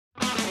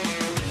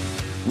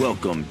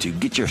Welcome to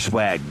Get Your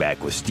Swag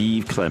Back with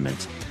Steve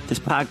Clements. This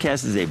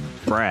podcast is a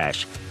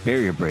brash,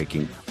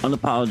 barrier-breaking,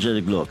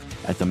 unapologetic look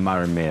at the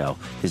modern male,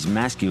 his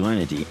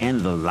masculinity,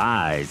 and the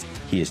lies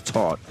he is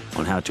taught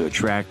on how to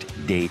attract,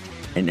 date,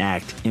 and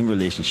act in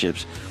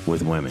relationships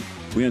with women.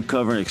 We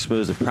uncover and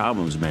expose the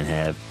problems men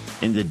have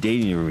in the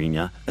dating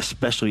arena,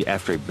 especially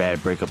after a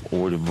bad breakup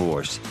or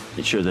divorce,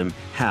 and show them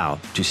how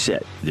to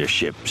set their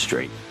ship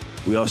straight.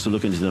 We also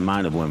look into the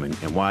mind of women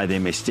and why they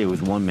may stay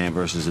with one man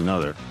versus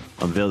another,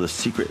 unveil the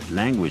secret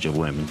language of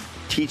women,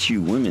 teach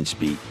you women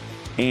speak,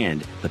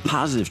 and the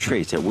positive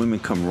traits that women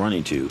come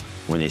running to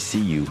when they see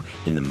you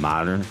in the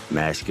modern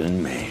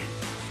masculine man.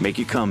 Make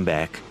your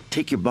comeback,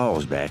 take your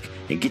balls back,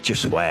 and get your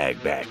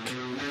swag back.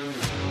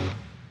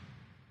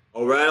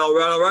 All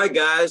right,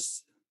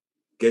 guys.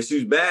 Guess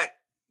who's back?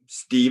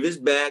 Steve is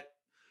back,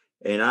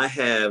 and I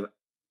have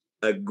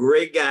a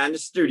great guy in the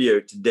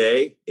studio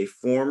today, a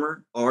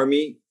former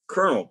Army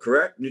colonel,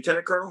 correct?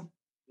 Lieutenant Colonel?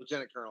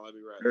 Lieutenant Colonel, I'll be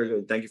right. Very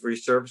good. Thank you for your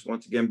service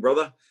once again,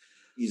 brother.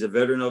 He's a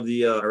veteran of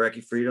the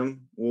Iraqi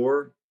Freedom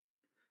War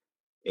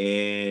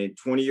and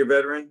 20-year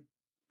veteran,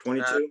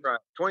 22? Right.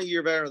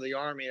 20-year veteran of the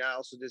Army. I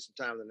also did some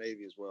time in the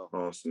Navy as well.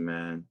 Awesome,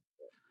 man.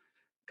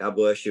 God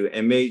bless you.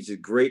 And made a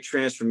great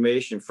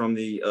transformation from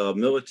the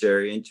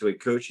military into a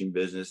coaching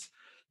business.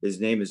 His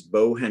name is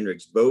Bo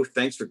Hendricks. Bo,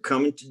 thanks for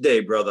coming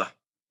today, brother.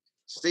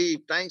 Steve,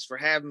 thanks for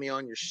having me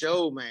on your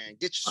show, man.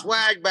 Get your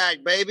swag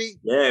back, baby.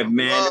 Yeah,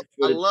 man.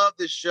 I love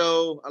this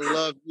show. I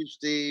love you,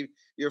 Steve.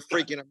 You're a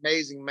freaking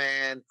amazing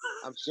man.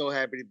 I'm so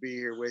happy to be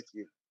here with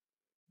you.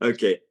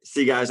 Okay.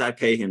 See, guys, I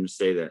pay him to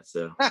say that,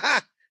 so.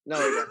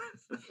 No.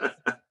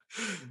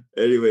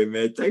 Anyway,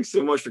 man, thanks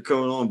so much for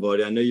coming on,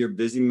 buddy. I know you're a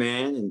busy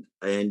man,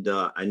 and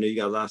I know you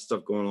got a lot of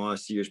stuff going on. I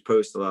see your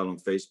posts a lot on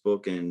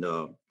Facebook, and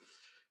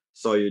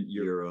saw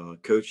your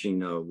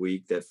coaching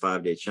week. That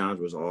 5-day challenge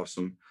was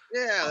awesome.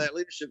 Yeah, that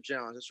leadership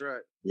challenge. That's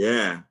right.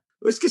 Yeah.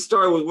 Let's get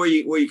started with where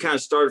you kind of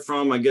started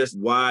from. I guess,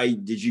 why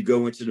did you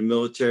go into the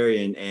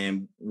military,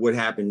 and what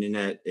happened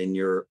in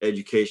your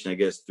education, I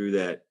guess, through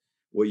that,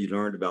 what you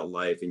learned about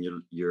life and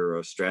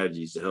your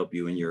strategies to help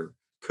you in your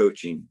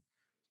coaching.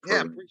 Yeah,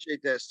 I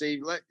appreciate that,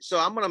 Steve. So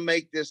I'm going to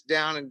make this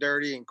down and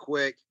dirty and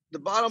quick. The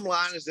bottom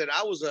line is that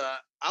I was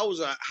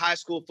a high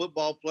school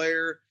football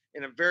player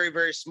in a very,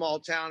 very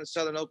small town in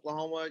southern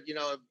Oklahoma,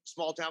 a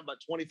small town, about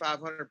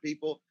 2,500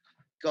 people,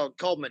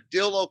 called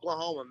Madill,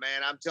 Oklahoma,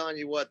 man. I'm telling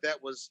you what,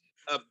 that was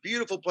a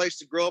beautiful place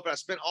to grow up. And I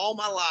spent all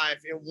my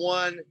life in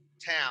one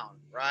town,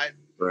 right?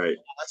 Right.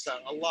 That's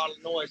a lot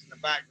of noise in the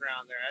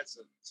background there. That's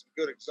some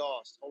good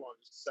exhaust. Hold on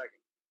just a second.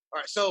 All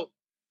right, so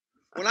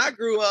when I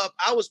grew up,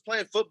 I was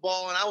playing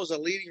football, and I was a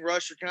leading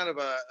rusher, kind of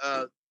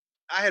I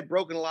had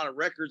broken a lot of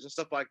records and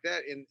stuff like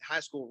that in high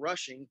school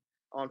rushing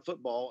on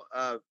football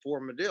for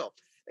Madill.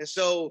 And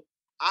so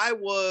I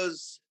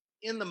was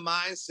in the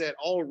mindset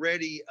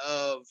already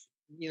of,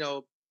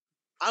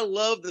 I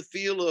love the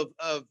feel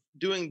of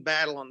doing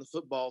battle on the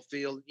football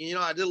field.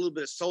 I did a little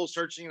bit of soul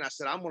searching, and I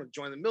said, I'm going to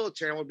join the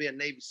military. I want to be a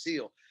Navy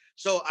SEAL.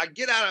 So I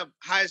get out of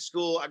high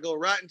school. I go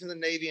right into the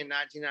Navy in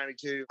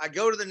 1992. I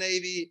go to the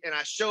Navy, and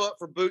I show up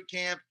for boot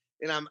camp,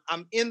 and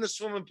I'm in the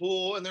swimming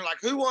pool, and they're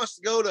like, who wants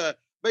to go to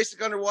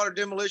basic underwater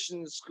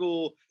demolition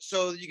school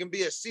so that you can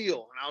be a SEAL?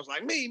 And I was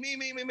like,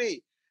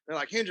 me. They're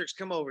like, Hendricks,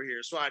 come over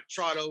here. So I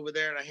trot over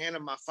there, and I hand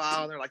them my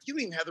file, and they're like, you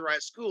don't even have the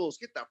right schools.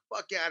 Get the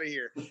fuck out of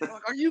here. I'm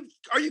like, are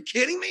you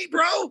kidding me,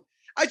 bro?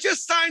 I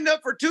just signed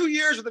up for 2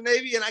 years with the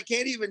Navy, and I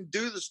can't even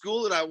do the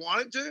school that I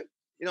wanted to,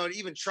 to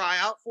even try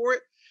out for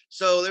it.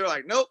 So they were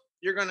like, nope,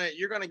 you're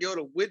gonna go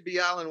to Whidbey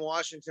Island,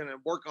 Washington, and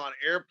work on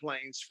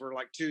airplanes for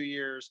like 2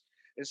 years.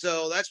 And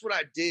so that's what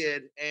I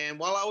did. And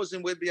while I was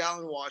in Whidbey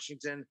Island,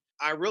 Washington,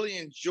 I really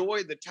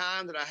enjoyed the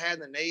time that I had in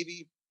the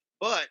Navy,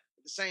 but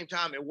at the same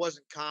time, it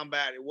wasn't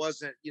combat. It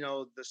wasn't,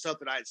 the stuff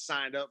that I had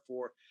signed up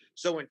for.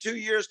 So when 2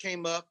 years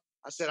came up,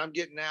 I said, I'm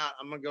getting out.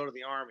 I'm going to go to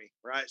the Army.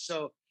 Right.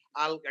 So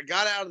I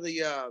got out of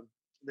the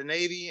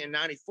Navy in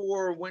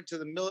 94, went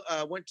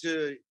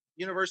to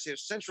University of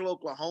Central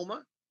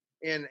Oklahoma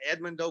in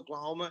Edmond,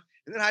 Oklahoma.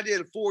 And then I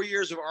did 4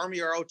 years of Army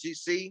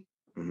ROTC,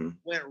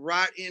 went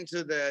right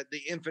into the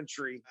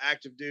infantry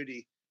active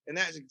duty. And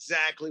that's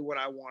exactly what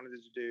I wanted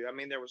to do. I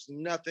mean, there was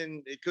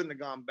nothing, it couldn't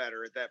have gone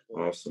better at that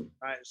point. Awesome.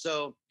 All right.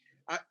 So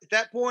at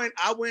that point,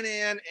 I went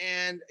in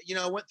and,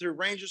 went through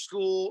Ranger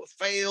School,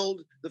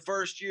 failed the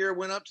first year,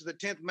 went up to the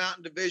 10th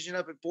Mountain Division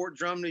up at Fort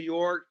Drum, New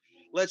York,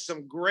 led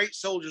some great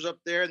soldiers up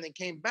there, and then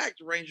came back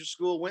to Ranger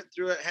School, went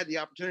through it, had the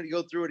opportunity to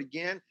go through it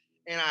again.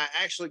 And I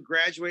actually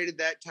graduated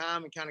that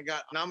time and kind of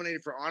got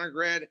nominated for honor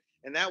grad.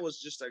 And that was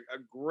just a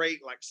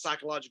great,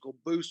 psychological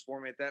boost for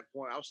me at that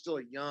point. I was still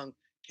a young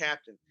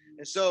captain.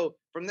 And so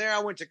from there, I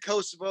went to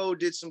Kosovo,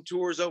 did some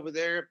tours over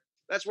there.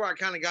 that's where I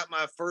kind of got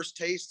my first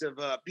taste of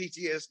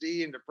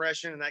PTSD and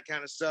depression and that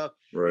kind of stuff.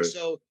 And Right.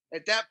 so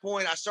at that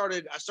point, I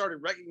started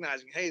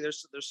recognizing, hey,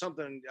 there's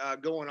something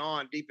going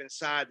on deep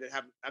inside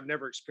that I've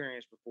never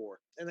experienced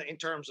before, and in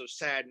terms of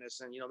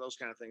sadness and those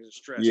kind of things and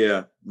stress.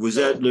 Yeah. Was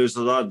So, that there's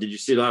a lot? Did you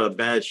see a lot of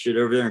bad shit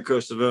over there in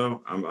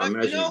Kosovo? I you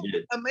imagine know, you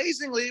did.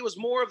 amazingly, it was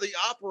more of the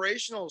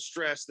operational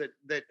stress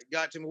that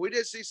got to me. We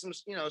did see some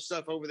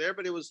stuff over there,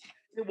 but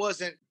it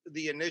wasn't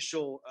the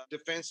initial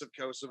defense of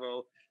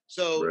Kosovo.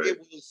 So Right.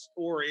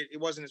 it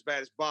wasn't as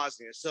bad as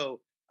Bosnia. So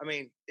I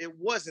mean, it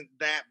wasn't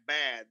that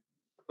bad,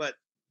 but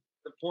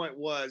the point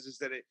is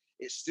that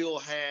it still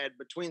had,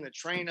 between the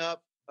train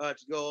up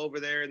to go over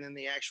there and then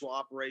the actual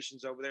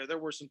operations over there, there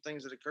were some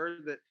things that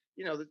occurred that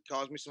that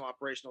caused me some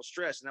operational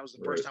stress, and that was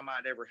the first time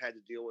I'd ever had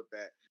to deal with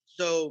that.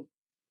 So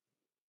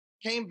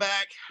came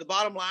back. The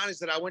bottom line is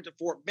that I went to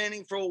Fort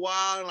Benning for a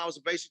while, and I was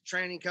a basic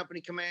training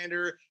company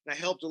commander, and I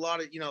helped a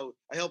lot of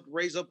I helped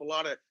raise up a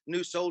lot of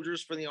new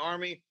soldiers for the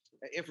Army,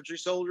 infantry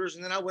soldiers.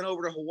 And then I went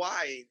over to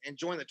Hawaii and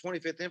joined the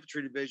 25th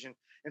Infantry Division,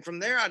 and from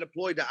there I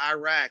deployed to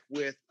Iraq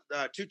with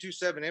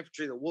 227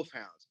 Infantry, the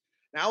Wolfhounds.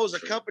 Now I was a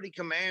company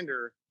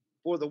commander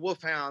for the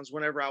Wolfhounds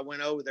whenever I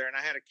went over there, and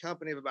I had a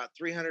company of about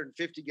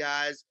 350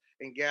 guys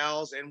and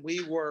gals, and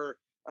we were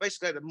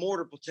basically the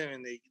mortar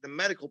platoon, the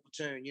medical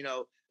platoon,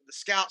 the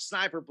scout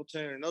sniper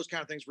platoon, and those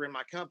kind of things were in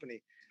my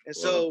company. And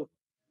so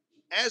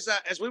as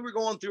we were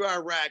going through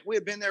Iraq, we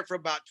had been there for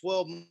about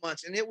 12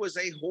 months, and it was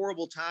a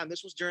horrible time.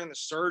 This was during the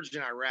surge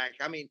in Iraq.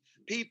 I mean,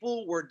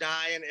 people were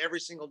dying every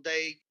single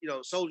day.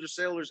 Soldiers,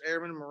 sailors,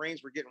 airmen, and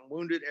Marines were getting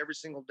wounded every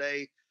single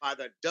day by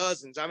the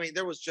dozens. I mean,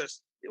 it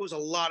was a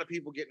lot of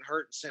people getting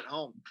hurt and sent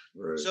home.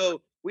 Right.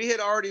 So we had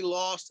already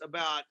lost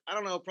about, I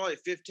don't know, probably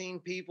 15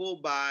 people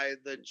by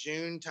the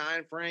June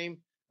timeframe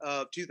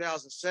of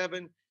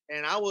 2007.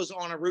 And I was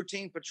on a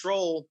routine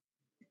patrol,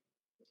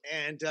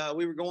 and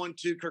we were going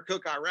to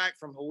Kirkuk, Iraq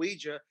from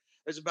Hawija.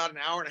 There's about an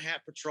hour and a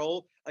half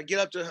patrol. I get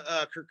up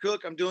to Kirkuk.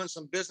 I'm doing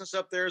some business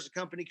up there as a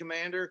company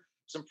commander,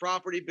 some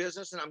property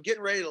business, and I'm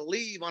getting ready to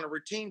leave on a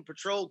routine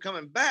patrol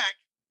coming back.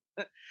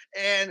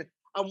 And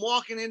I'm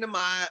walking into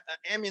my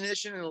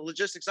ammunition and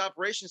logistics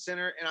operations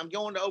center, and I'm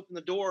going to open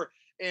the door,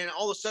 and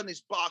all of a sudden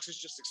these boxes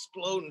just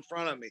explode in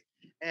front of me.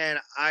 And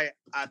I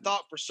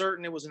thought for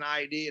certain it was an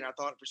IED, and I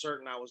thought for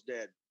certain I was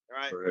dead.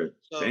 Right.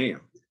 So,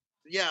 damn.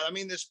 Yeah, I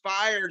mean, this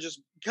fire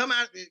just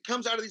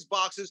comes out of these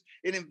boxes.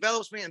 It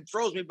envelops me and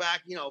throws me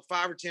back,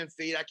 5 or 10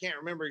 feet. I can't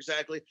remember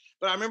exactly,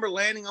 but I remember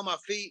landing on my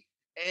feet,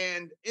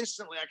 and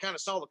instantly I kind of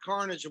saw the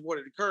carnage of what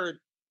had occurred.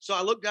 So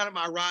I looked down at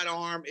my right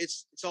arm.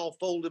 It's all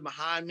folded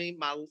behind me.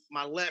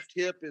 My left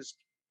hip is,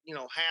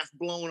 half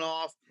blown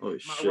off. Holy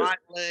My shit. right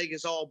leg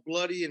is all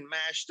bloody and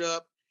mashed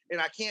up,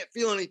 and I can't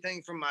feel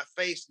anything from my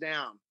face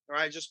down.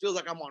 Right, it just feels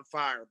like I'm on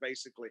fire,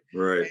 basically.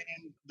 Right.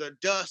 And the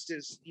dust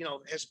is,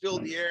 has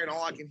filled the air, and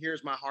all I can hear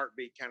is my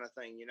heartbeat, kind of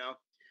thing,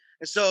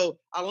 And so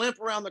I limp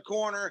around the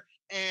corner,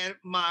 and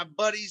my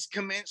buddies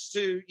commence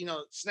to,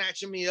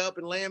 snatching me up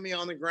and laying me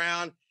on the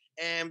ground.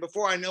 And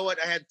before I know it,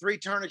 I had 3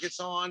 tourniquets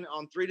on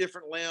 3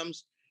 different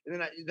limbs. And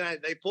then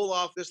they pull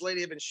off. This lady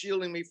had been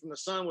shielding me from the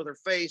sun with her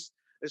face,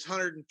 this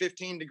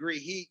 115-degree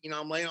heat.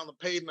 I'm laying on the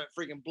pavement,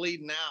 freaking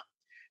bleeding out.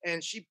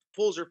 And she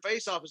pulls her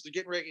face off as they're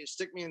getting ready to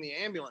stick me in the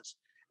ambulance.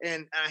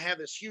 And I have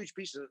this huge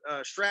piece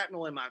of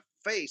shrapnel in my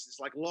face. It's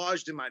like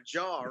lodged in my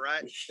jaw,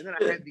 right? And then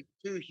I had these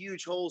 2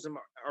 huge holes in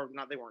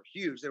they weren't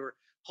huge. They were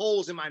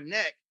holes in my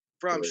neck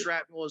from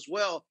shrapnel as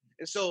well.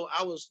 And so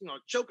I was,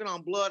 choking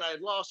on blood. I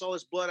had lost all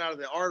this blood out of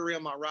the artery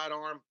on my right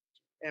arm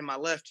and my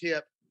left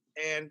hip.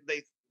 And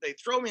they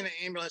throw me in an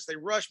ambulance. They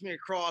rush me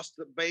across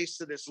the base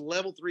to this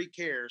level 3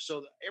 care.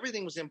 So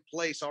everything was in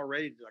place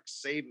already to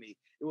save me.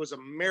 It was a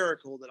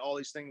miracle that all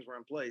these things were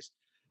in place.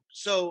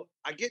 So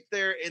I get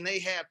there, and they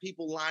have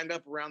people lined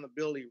up around the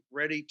building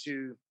ready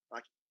to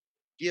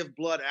give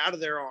blood out of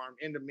their arm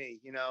into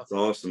me, It's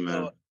awesome, man.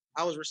 So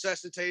I was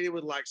resuscitated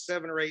with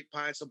 7 or 8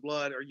 pints of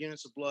blood or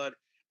units of blood.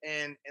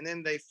 And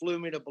then they flew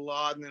me to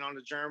Balad, and then on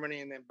to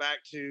Germany, and then back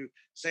to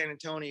San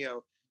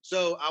Antonio.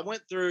 So I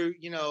went through,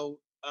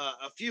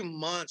 a few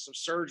months of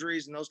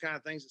surgeries and those kind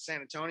of things at San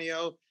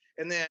Antonio.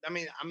 And then,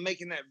 I'm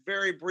making that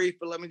very brief,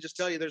 but let me just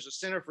tell you, there's a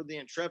Center for the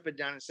Intrepid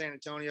down in San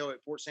Antonio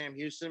at Fort Sam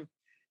Houston.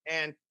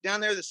 And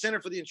down there, the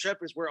Center for the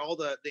Intrepid is where all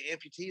the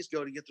amputees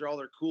go to get all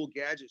their cool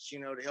gadgets,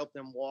 to help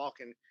them walk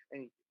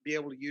and be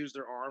able to use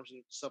their arms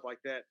and stuff like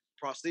that,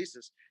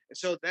 prosthesis. And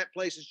so that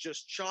place is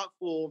just chock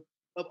full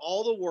of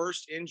all the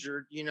worst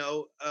injured,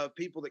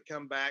 people that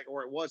come back,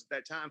 or it was at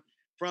that time,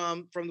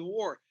 from the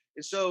war.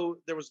 And so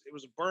it was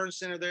a burn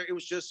center there. It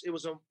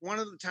was one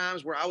of the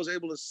times where I was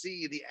able to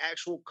see the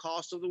actual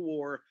cost of the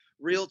war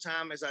real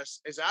time as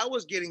I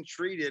was getting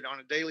treated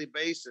on a daily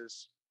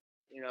basis,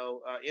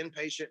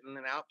 inpatient and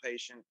then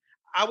outpatient.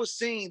 I was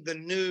seeing the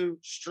new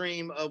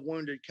stream of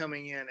wounded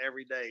coming in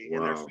every day,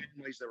 and their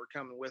families that were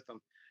coming with them.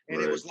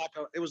 And it was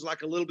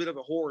like a little bit of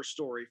a horror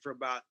story for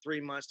about 3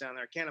 months down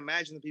there. I can't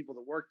imagine the people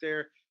that work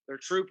there. They're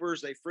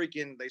troopers. They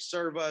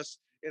serve us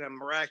in a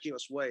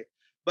miraculous way.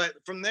 But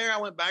from there, I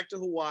went back to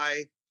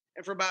Hawaii.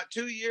 And for about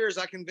 2 years,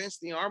 I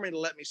convinced the Army to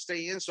let me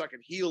stay in so I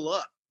could heal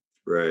up.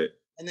 Right.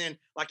 And then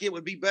like it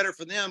would be better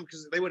for them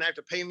because they wouldn't have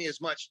to pay me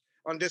as much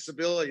on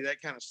disability, that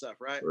kind of stuff.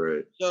 Right.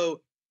 Right. So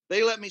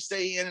they let me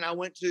stay in, and I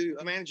went to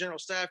Command General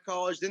Staff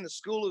College, then the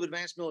School of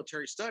Advanced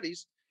Military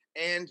Studies.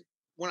 And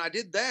when I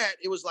did that,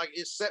 it was like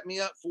it set me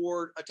up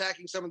for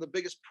attacking some of the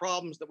biggest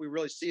problems that we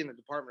really see in the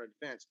Department of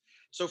Defense.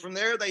 So from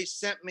there, they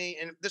sent me,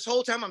 and this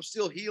whole time I'm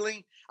still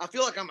healing. I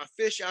feel like I'm a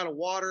fish out of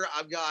water.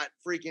 I've got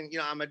freaking,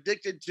 I'm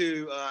addicted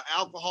to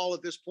alcohol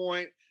at this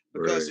point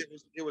because Right.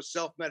 it was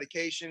self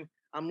medication.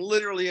 I'm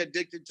literally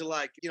addicted to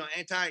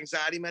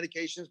anti-anxiety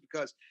medications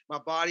because my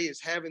body is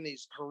having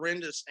these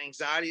horrendous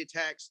anxiety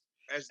attacks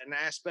as an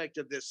aspect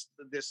of this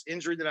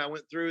injury that I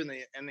went through and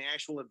the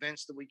actual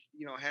events that we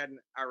had in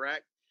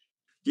Iraq.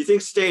 Do you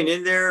think staying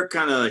in there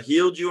kind of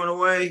healed you in a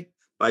way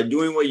by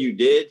doing what you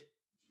did?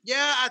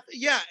 Yeah,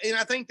 and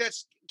I think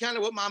that's kind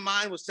of what my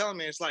mind was telling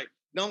me. It's like,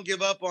 don't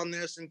give up on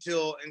this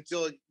until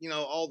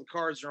all the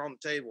cards are on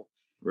the table.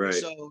 Right.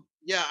 So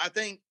yeah, I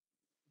think,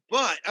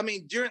 but I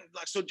mean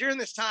during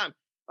this time,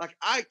 like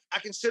I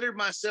considered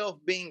myself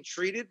being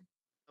treated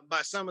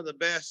by some of the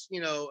best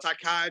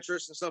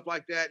psychiatrists and stuff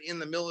like that in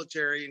the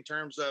military in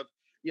terms of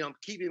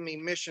keeping me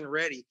mission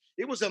ready.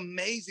 It was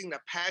amazing the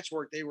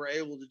patchwork they were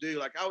able to do.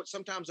 Like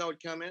sometimes I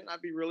would come in and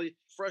I'd be really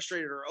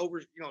frustrated or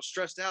over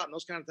stressed out and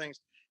those kind of things,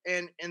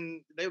 and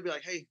they would be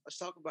like, hey, let's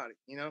talk about it,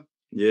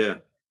 Yeah.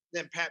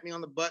 then pat me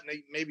on the butt and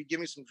they maybe give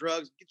me some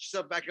drugs, get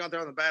yourself back out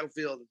there on the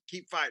battlefield,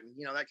 keep fighting,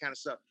 that kind of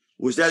stuff.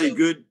 Was that a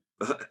good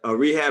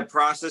rehab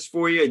process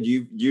for you?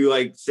 Do you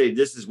like say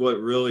this is what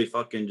really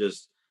fucking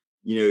just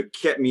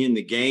kept me in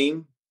the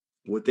game?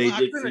 What they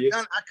did for you?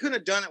 I couldn't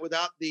have done it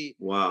without the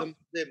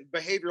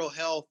behavioral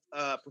health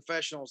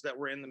professionals that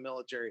were in the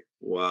military.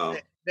 Wow.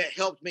 That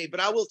helped me. But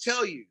I will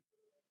tell you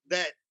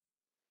that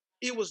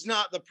it was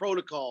not the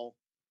protocol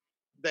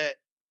that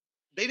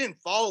they didn't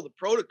follow the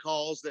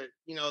protocols that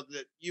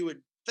that you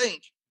would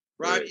think,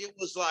 right? It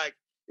was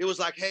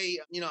like, hey,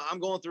 I'm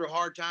going through a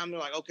hard time. They're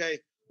like, okay,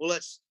 well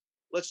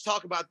let's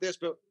talk about this,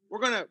 but we're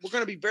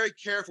gonna be very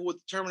careful with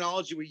the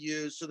terminology we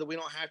use so that we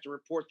don't have to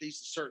report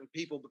these to certain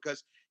people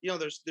because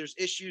there's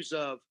issues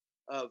of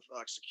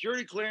like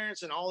security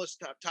clearance and all this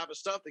type of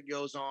stuff that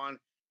goes on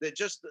that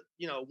just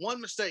one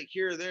mistake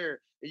here or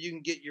there that you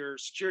can get your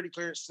security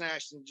clearance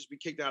snatched and just be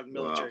kicked out of the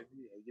military.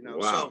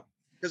 Wow. So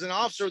because an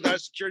officer without a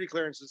security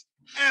clearance is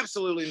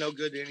absolutely no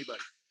good to anybody.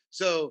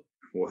 So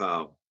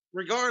wow.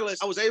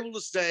 Regardless, I was able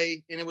to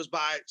stay, and it was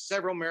by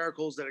several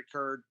miracles that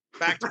occurred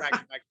back to back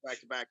to back to back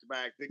to back to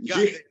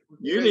back.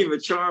 You live a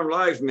charmed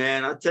life,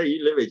 man. I tell you,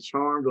 you live a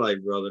charmed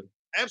life, brother.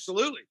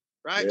 Absolutely.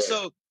 Right. Yeah.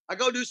 So I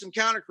go do some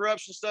counter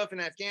corruption stuff in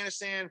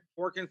Afghanistan,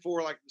 working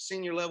for like the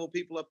senior level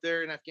people up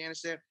there in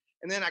Afghanistan.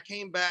 And then I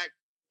came back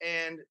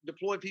and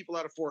deployed people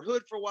out of Fort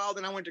Hood for a while.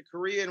 Then I went to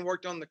Korea and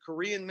worked on the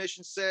Korean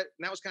mission set.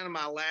 And that was kind of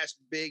my last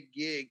big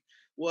gig.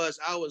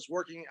 I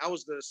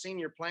was the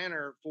senior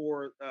planner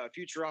for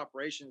future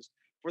operations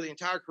for the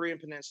entire Korean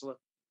Peninsula.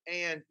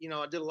 And,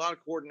 I did a lot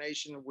of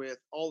coordination with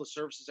all the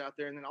services out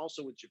there and then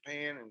also with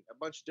Japan and a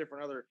bunch of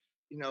different other,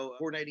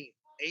 coordinating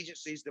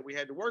agencies that we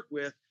had to work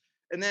with.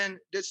 And then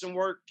did some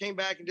work, came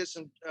back and did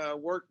some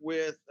work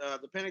with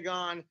the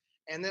Pentagon.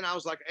 And then I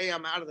was like, hey,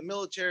 I'm out of the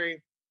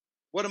military.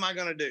 What am I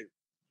going to do?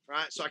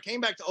 Right. So I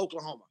came back to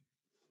Oklahoma.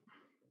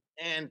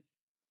 And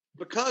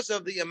because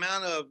of the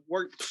amount of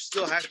work you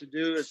still have to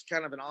do as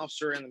kind of an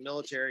officer in the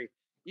military,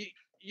 you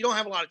don't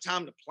have a lot of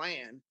time to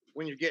plan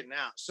when you're getting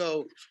out.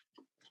 So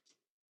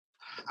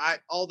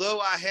although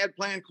I had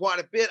planned quite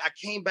a bit, I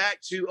came back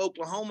to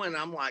Oklahoma and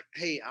I'm like,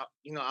 hey,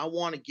 I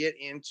want to get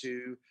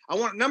into, I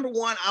want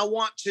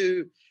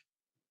to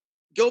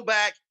go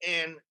back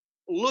and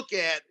look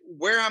at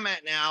where I'm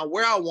at now,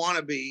 where I want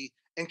to be,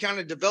 and kind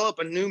of develop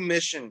a new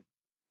mission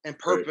and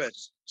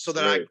purpose so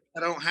that I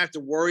don't have to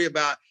worry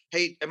about,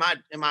 hey, am I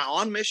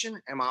on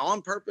mission? Am I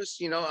on purpose?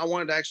 I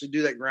wanted to actually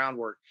do that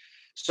groundwork.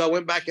 So I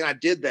went back and I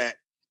did that.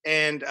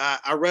 And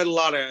I read a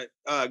lot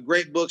of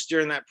great books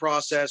during that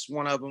process.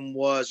 One of them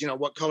was,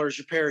 What Color Is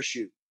Your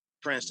Parachute,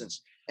 for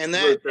instance. And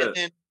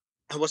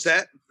what's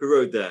that? Who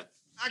wrote that?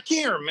 I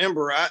can't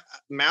remember.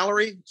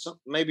 Mallory,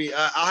 maybe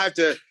I'll have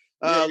to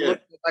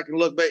look. I can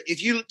look. But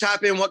if you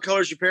type in What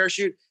Color Is Your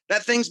Parachute,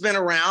 that thing's been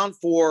around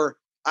for,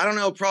 I don't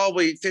know,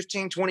 probably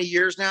 15, 20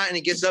 years now. And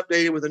it gets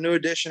updated with a new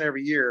edition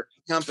every year,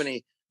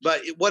 company.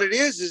 But what it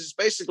is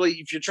basically,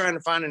 if you're trying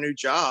to find a new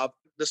job,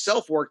 the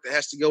self-work that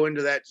has to go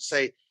into that to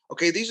say,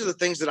 okay, these are the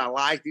things that I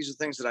like. These are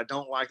the things that I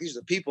don't like. These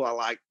are the people I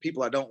like,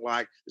 people I don't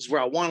like. This is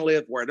where I want to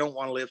live, where I don't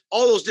want to live,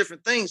 all those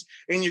different things.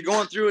 And you're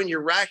going through and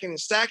you're racking and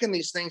stacking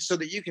these things so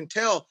that you can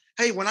tell,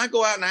 hey, when I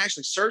go out and I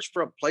actually search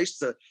for a place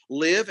to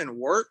live and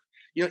work,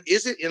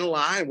 is it in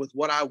line with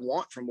what I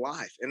want from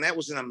life? And that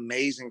was an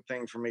amazing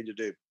thing for me to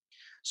do.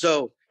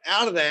 So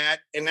out of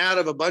that and out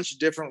of a bunch of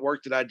different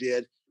work that I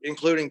did,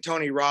 including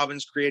Tony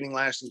Robbins, Creating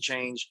Lasting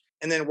Change,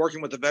 and then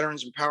working with the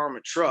Veterans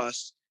Empowerment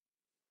Trust,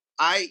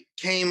 I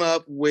came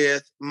up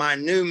with my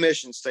new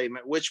mission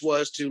statement, which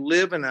was to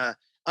live in a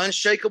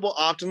unshakable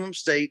optimum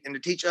state, and to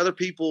teach other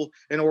people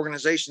and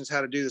organizations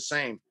how to do the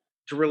same,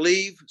 to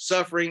relieve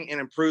suffering and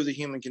improve the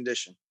human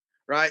condition.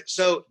 Right.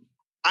 So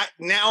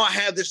now I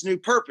have this new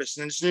purpose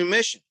and this new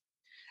mission.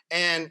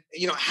 And,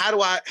 how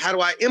do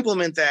I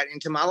implement that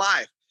into my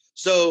life?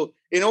 So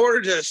in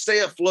order to stay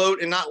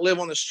afloat and not live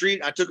on the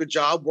street, I took a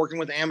job working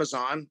with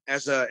Amazon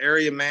as an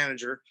area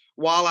manager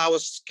while I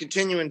was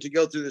continuing to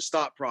go through the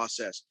thought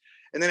process.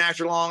 And then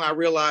after long, I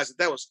realized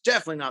that was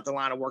definitely not the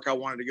line of work I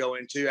wanted to go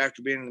into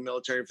after being in the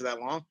military for that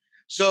long.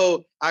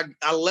 So I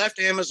left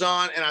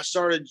Amazon and I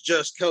started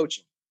just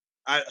coaching.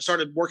 I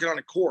started working on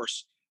a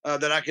course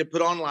that I could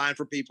put online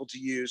for people to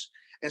use.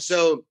 And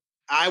so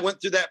I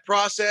went through that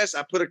process.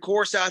 I put a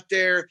course out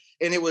there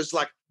and it was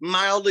like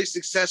mildly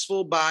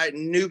successful by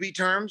newbie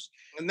terms.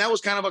 And that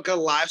was kind of like a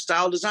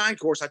lifestyle design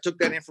course. I took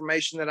that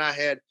information that I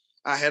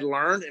had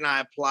learned and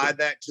I applied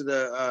that to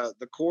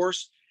the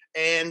course,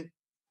 and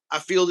I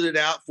fielded it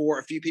out for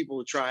a few people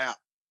to try out.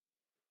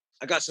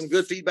 I got some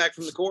good feedback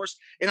from the course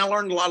and I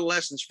learned a lot of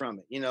lessons from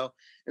it, And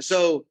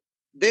so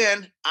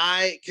then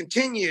I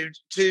continued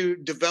to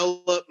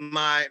develop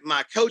my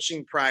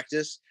coaching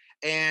practice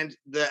and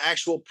the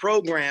actual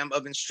program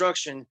of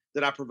instruction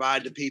that I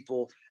provide to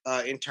people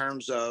in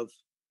terms of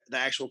the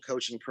actual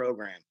coaching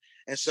program.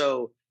 And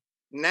so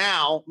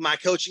now my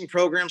coaching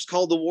program is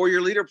called the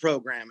Warrior Leader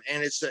Program.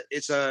 And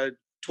it's a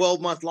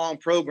 12-month long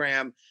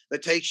program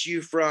that takes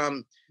you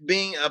from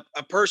being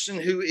a person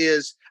who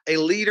is a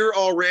leader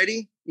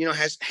already,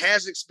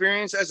 has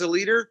experience as a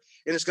leader,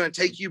 and it's going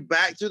to take you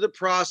back through the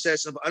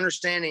process of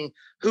understanding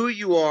who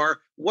you are,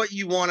 what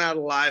you want out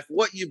of life,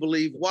 what you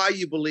believe, why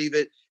you believe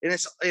it,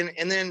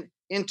 and then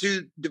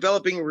into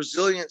developing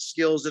resilient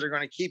skills that are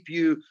going to keep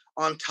you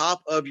on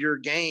top of your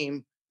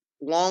game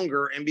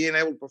longer and being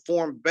able to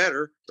perform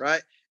better,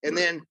 right? And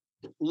then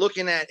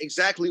looking at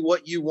exactly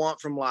what you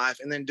want from life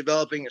and then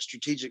developing a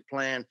strategic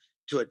plan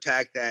to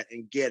attack that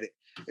and get it.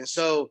 And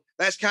so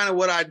that's kind of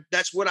what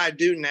I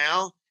do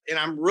now, and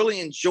I'm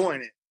really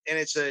enjoying it. And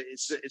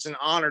it's an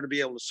honor to be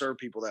able to serve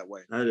people that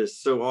way. That is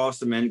so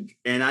awesome.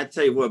 And I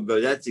tell you what,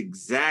 bro, that's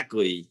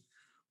exactly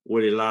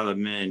what a lot of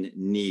men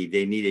need.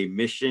 They need a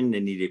mission, they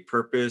need a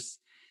purpose,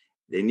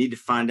 they need to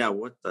find out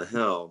what the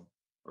hell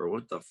or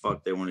what the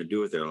fuck they want to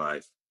do with their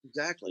life.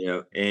 Exactly.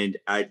 And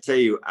I tell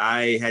you,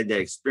 I had that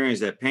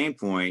experience, that pain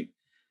point,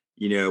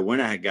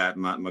 when I got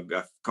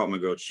I caught my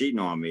girl cheating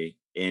on me.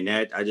 And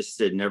that I just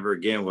said, never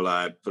again will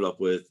I put up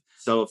with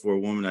settle for a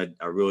woman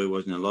I really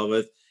wasn't in love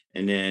with,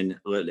 and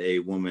then let a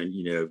woman,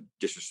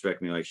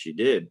 disrespect me like she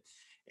did.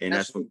 And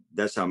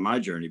that's how my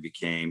journey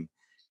became.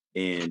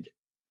 And,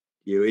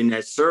 in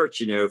that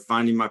search,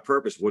 finding my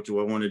purpose, what do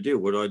I want to do?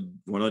 What do I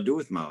want to do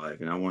with my life?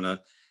 And I want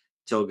to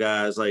tell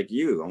guys like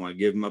you, I want to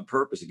give them a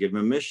purpose, give them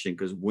a mission,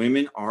 because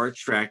women are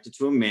attracted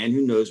to a man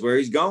who knows where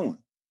he's going.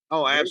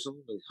 Oh,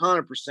 absolutely.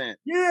 100%.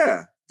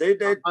 Yeah. They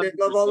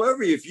love all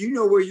over you. If you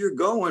know where you're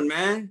going,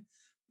 man,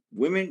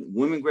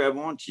 women grab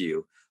onto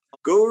you.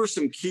 Go over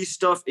some key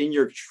stuff in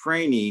your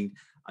training.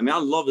 I mean, I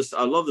love this.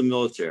 I love the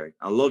military.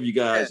 I love you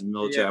guys in the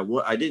military. Yeah.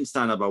 I didn't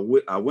sign up. I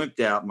wimped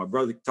out. My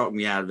brother talked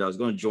me out of it. I was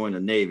going to join the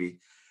Navy.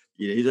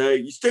 He's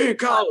like, you stay in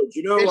college,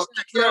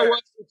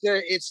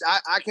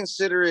 I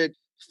consider it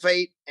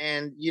fate.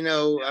 And,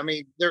 I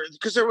mean,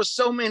 because there was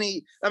so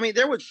many,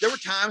 there were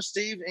times,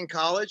 Steve, in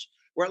college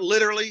where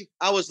literally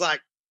I was like,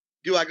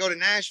 do I go to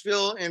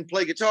Nashville and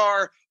play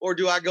guitar, or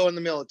do I go in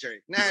the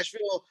military?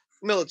 Nashville,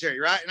 military,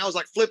 right? And I was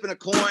like flipping a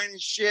coin and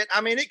shit.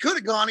 I mean, it could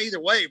have gone either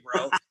way,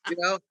 bro.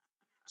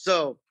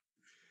 So.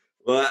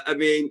 Well, I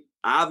mean,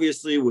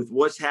 obviously, with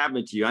what's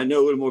happened to you, I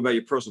know a little more about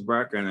your personal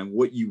background and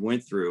what you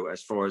went through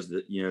as far as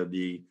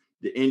the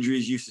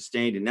injuries you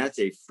sustained, and that's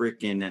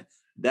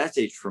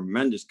a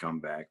tremendous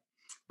comeback.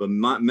 But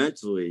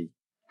mentally,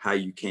 how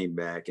you came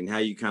back and how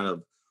you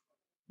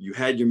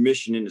had your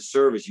mission in the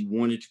service, you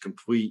wanted to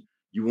complete.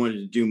 You wanted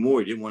to do more.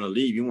 You didn't want to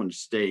leave. You wanted to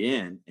stay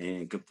in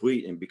and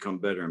complete and become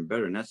better and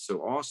better. And that's so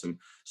awesome.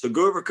 So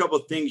go over a couple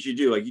of things you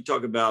do. Like you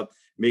talk about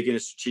making a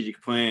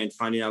strategic plan,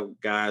 finding out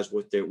guys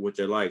what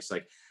their likes.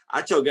 Like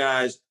I tell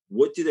guys,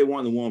 what do they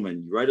want in a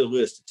woman? You write a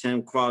list of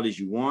 10 qualities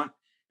you want,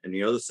 and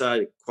the other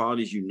side,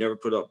 qualities you never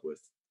put up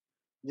with.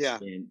 Yeah.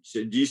 And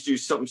so do you do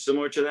something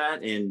similar to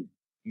that? And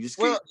you just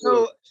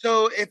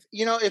so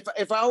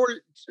if I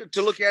were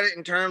to look at it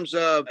in terms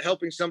of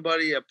helping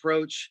somebody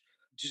approach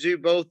to do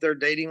both their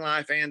dating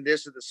life and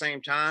this at the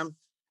same time,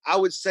 I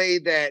would say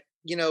that,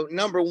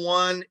 number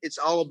one, it's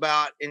all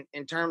about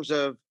in terms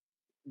of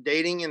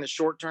dating in the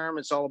short term,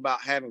 it's all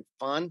about having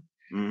fun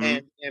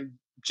and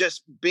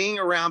just being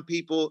around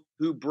people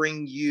who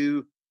bring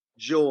you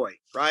joy.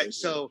 Right. Mm-hmm.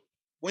 So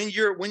when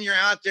you're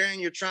out there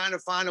and you're trying to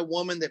find a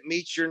woman that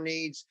meets your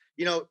needs,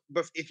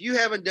 but if you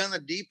haven't done the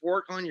deep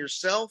work on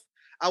yourself,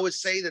 I would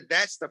say that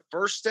that's the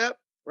first step.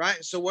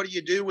 Right. So what do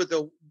you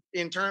do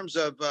in terms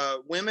of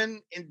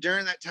women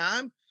during that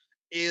time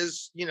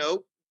is,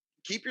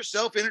 keep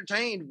yourself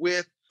entertained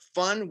with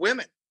fun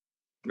women.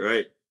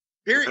 Right.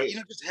 Period. Right.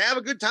 Just have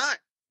a good time.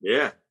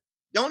 Yeah.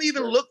 Don't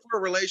even look for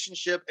a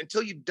relationship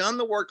until you've done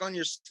the work on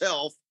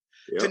yourself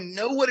to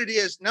know what it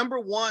is. Number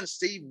one,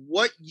 Steve,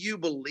 what you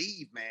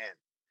believe, man.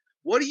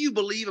 What do you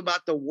believe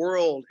about the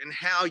world and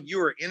how you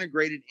are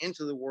integrated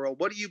into the world?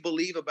 What do you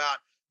believe about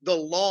the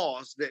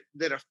laws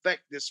that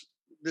affect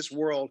this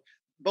world,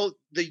 both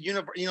the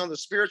the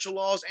spiritual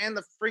laws and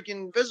the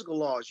freaking physical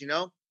laws,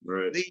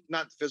 Right.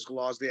 Not the physical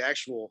laws, the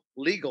actual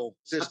legal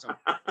system.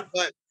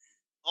 But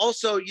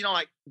also,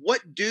 like, what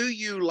do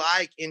you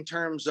like in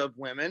terms of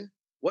women?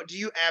 What do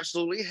you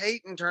absolutely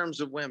hate in terms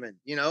of women?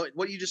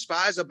 What do you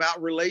despise about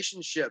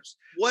relationships?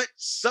 What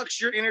sucks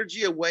your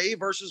energy away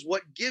versus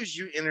what gives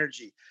you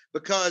energy?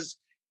 Because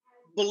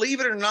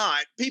believe it or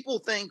not, people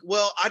think,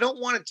 well, I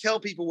don't want to tell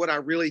people what I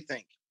really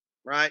think,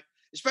 right?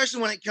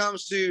 Especially when it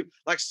comes to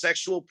like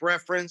sexual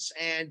preference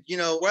and,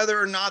 whether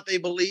or not they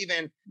believe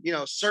in,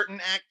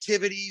 certain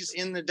activities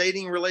in the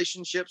dating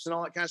relationships and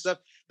all that kind of stuff.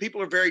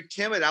 People are very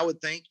timid, I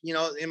would think,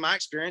 in my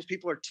experience,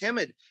 people are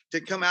timid to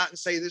come out and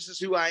say, this is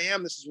who I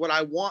am. This is what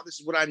I want. This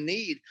is what I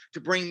need to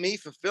bring me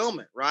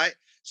fulfillment. Right.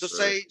 So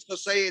say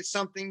it's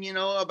something,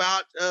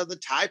 about the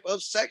type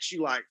of sex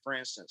you like, for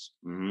instance.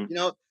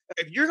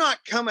 If you're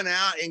not coming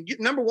out and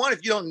number one,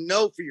 if you don't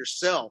know for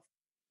yourself,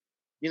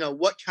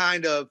 what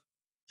kind of,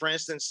 for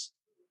instance,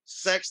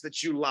 sex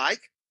that you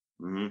like,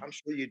 I'm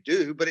sure you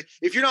do. But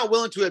if you're not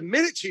willing to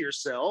admit it to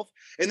yourself,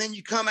 and then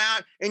you come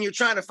out and you're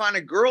trying to find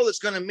a girl that's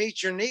going to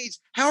meet your needs,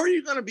 how are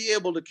you going to be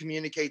able to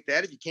communicate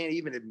that if you can't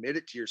even admit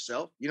it to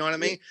yourself? You know what I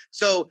mean?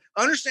 So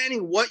understanding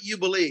what you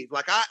believe,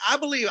 like I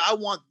believe I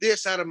want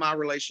this out of my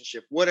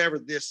relationship, whatever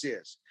this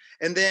is.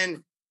 And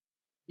then,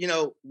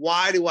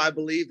 why do I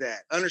believe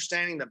that?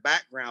 Understanding the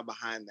background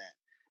behind that.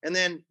 And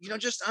then,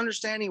 just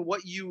understanding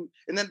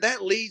and then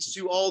that leads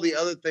to all the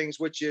other things,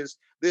 which is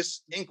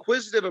this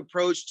inquisitive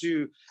approach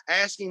to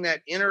asking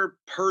that inner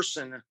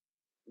person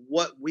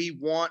what we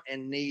want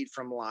and need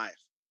from life,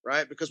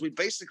 right? Because we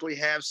basically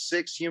have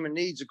 6 human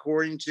needs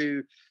according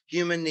to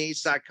human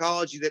needs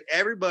psychology that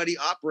everybody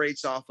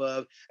operates off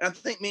of. And I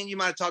think, man, you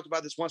might have talked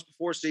about this once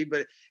before, Steve,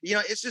 but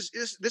this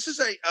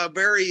is a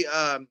very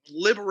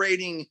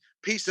liberating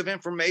piece of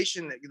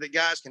information that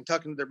guys can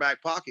tuck into their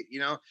back pocket.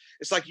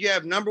 It's like you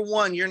have number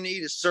one, your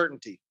need is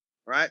certainty,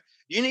 right?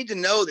 You need to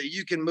know that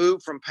you can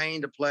move from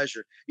pain to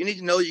pleasure. You need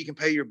to know that you can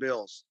pay your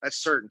bills. That's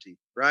certainty,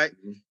 right?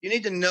 You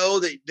need to know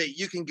that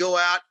you can go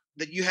out,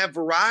 that you have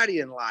variety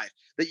in life,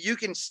 that you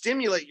can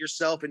stimulate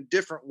yourself in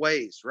different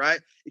ways, right?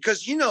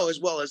 Because as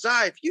well as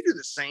I, if you do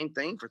the same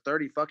thing for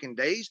 30 fucking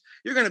days,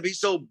 you're going to be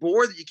so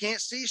bored that you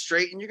can't see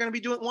straight, and you're going to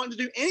be wanting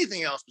to do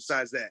anything else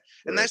besides that.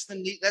 And that's the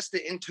need, that's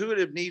the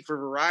intuitive need for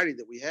variety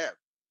that we have.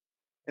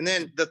 And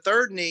then the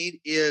third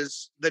need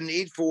is the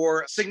need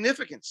for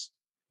significance,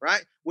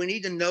 right? We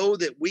need to know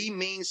that we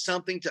mean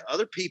something to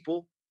other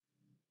people,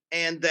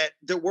 and that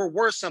we're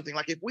worth something.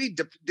 Like if we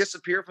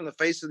disappear from the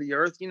face of the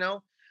earth,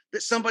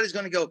 that somebody's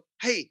going to go,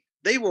 hey,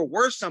 they were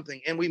worth something,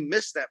 and we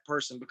missed that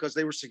person because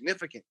they were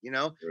significant,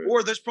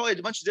 Or there's probably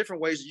a bunch of different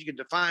ways that you can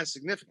define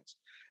significance.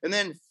 And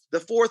then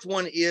the fourth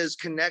one is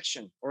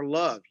connection or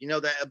love,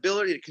 that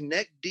ability to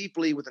connect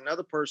deeply with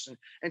another person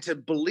and to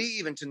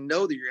believe and to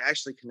know that you're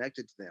actually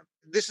connected to them.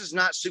 This is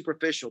not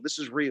superficial. This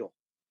is real.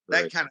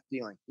 That kind of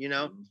feeling,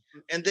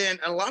 And then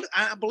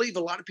I believe a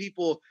lot of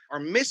people are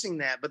missing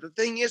that. But the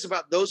thing is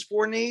about those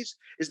 4 needs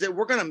is that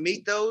we're going to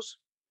meet those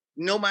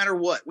no matter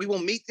what. We will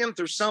meet them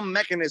through some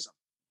mechanism.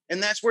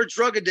 And that's where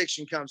drug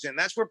addiction comes in.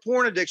 That's where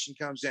porn addiction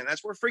comes in.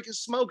 That's where freaking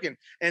smoking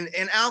and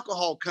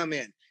alcohol come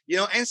in,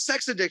 and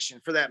sex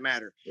addiction for that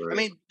matter. Right. I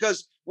mean,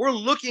 because we're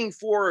looking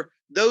for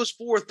those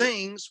 4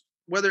 things,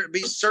 whether it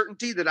be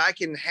certainty that I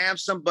can have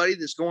somebody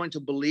that's going to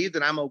believe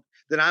that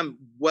I'm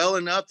well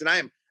enough, that I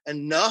am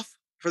enough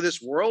for this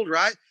world,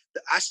 right?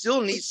 I still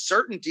need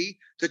certainty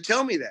to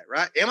tell me that,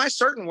 right? Am I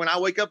certain when I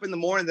wake up in the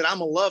morning that I'm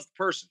a loved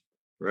person?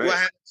 Right. Do I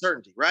have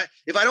certainty, right?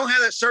 If I don't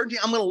have that certainty,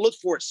 I'm going to look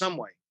for it some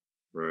way.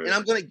 Right. And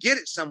I'm going to get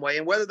it some way.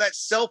 And whether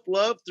that's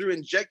self-love through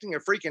injecting a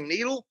freaking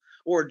needle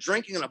or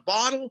drinking in a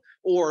bottle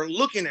or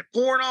looking at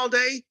porn all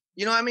day,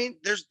 you're going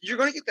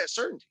to get that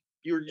certainty.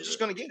 You're just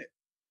going to get it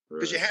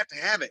because you have to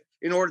have it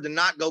in order to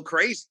not go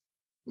crazy,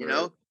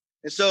 know?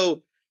 And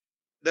so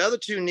the other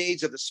 2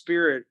 needs of the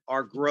spirit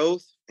are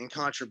growth and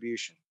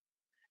contribution.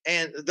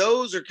 And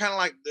those are kind of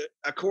like,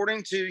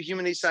 according to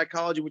human needs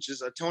psychology, which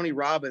is a Tony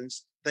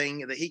Robbins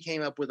thing that he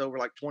came up with over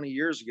like 20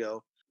 years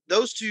ago,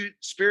 those 2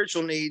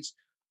 spiritual needs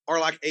are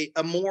like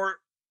a more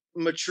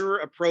mature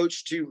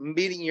approach to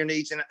meeting your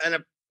needs.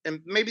 And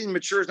maybe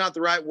mature is not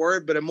the right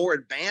word, but a more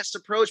advanced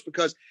approach,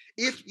 because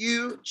if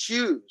you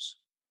choose,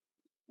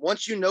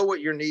 once you know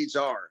what your needs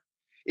are,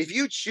 if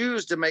you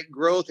choose to make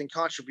growth and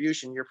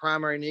contribution your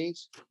primary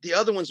needs, the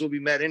other ones will be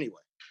met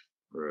anyway.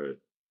 Right.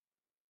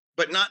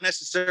 But not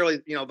necessarily,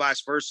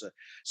 vice versa.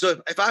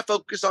 So if I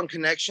focus on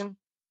connection,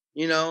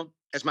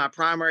 as my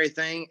primary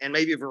thing, and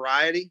maybe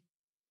variety,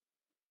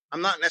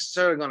 I'm not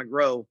necessarily going to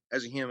grow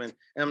as a human,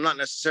 and I'm not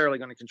necessarily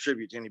going to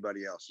contribute to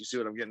anybody else. You see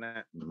what I'm getting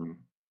at? Mm-hmm.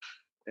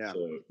 Yeah.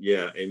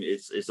 So, and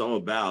it's all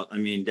about,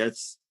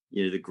 that's,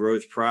 the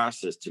growth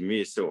process to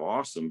me is so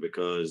awesome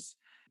because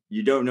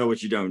you don't know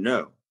what you don't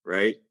know,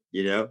 right?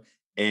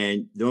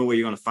 And the only way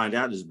you're going to find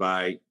out is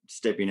by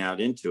stepping out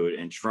into it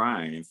and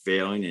trying and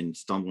failing and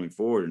stumbling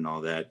forward and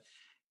all that.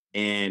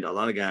 And a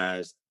lot of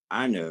guys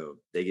I know,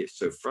 they get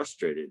so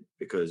frustrated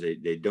because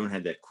they don't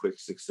have that quick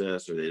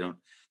success, or they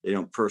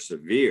don't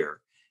persevere.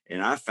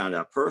 And I found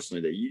out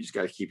personally that you just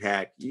got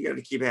to you got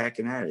to keep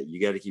hacking at it. You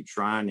got to keep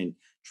trying and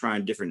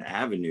trying different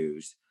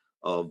avenues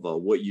of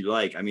what you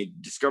like. I mean,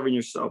 discovering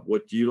yourself.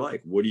 What do you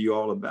like? What are you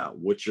all about?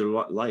 What's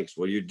your likes?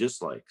 What are your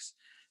dislikes?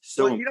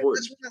 So Well,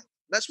 important.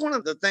 that's one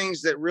of the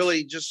things that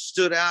really just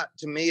stood out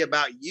to me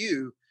about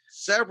you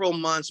several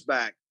months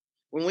back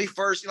when we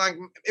first, like,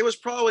 it was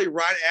probably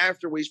right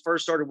after we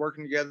first started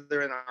working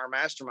together in our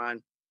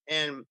mastermind,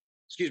 and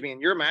excuse me,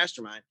 in your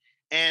mastermind.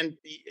 And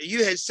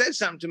you had said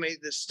something to me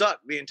that stuck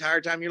the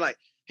entire time. You're like,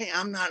 "Hey,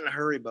 I'm not in a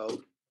hurry,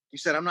 Bo." You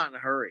said, "I'm not in a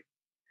hurry.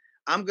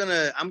 I'm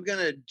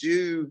gonna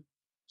do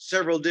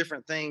several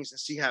different things and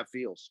see how it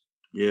feels."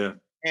 Yeah.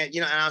 And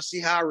and I'll see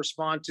how I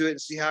respond to it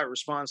and see how it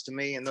responds to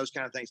me and those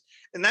kind of things.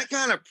 And that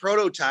kind of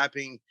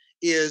prototyping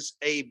is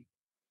a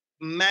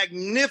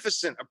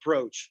magnificent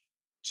approach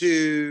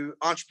to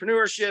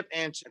entrepreneurship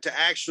and to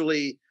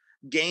actually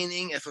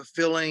gaining a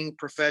fulfilling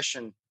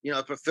profession,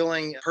 a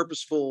fulfilling,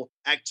 purposeful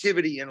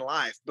activity in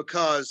life.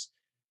 Because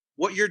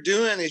what you're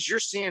doing is you're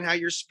seeing how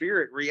your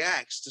spirit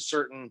reacts to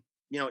certain,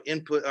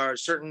 input or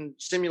certain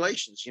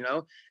stimulations.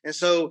 And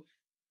so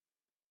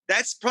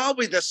that's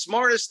probably the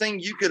smartest thing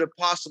you could have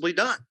possibly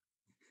done.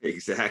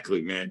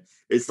 Exactly, man.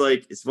 It's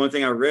like, it's one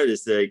thing I read.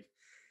 It's like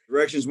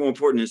direction is more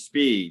important than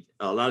speed.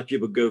 A lot of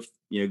people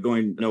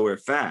going nowhere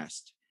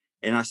fast.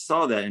 And I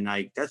saw that, and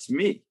that's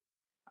me.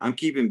 I'm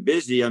keeping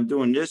busy. I'm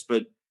doing this,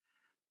 but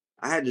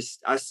I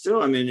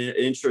still am in an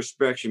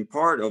introspection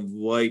part of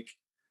like,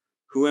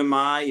 who am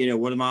I?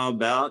 What am I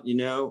about?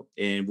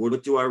 And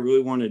what do I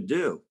really want to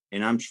do?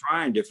 And I'm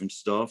trying different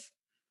stuff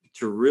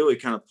to really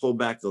kind of pull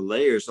back the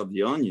layers of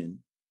the onion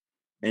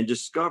and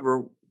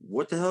discover,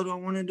 what the hell do I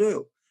want to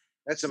do?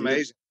 That's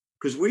amazing.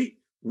 Because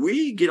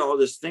we get all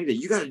this thing that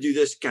you got to do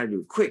this, got to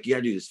do it quick, you got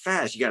to do this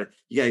fast, you got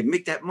to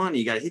make that money,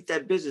 you got to hit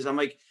that business. I'm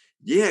like,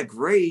 yeah,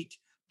 great,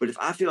 but if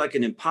I feel like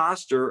an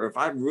imposter, or if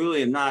I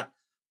really am not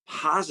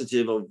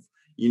positive of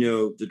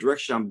the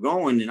direction I'm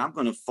going, then I'm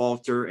going to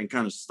falter and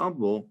kind of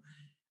stumble.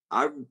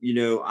 I'm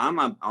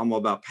all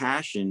about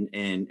passion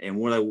and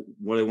what I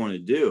want to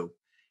do.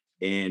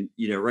 And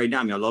right now,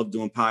 I mean, I love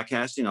doing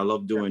podcasting. I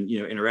love doing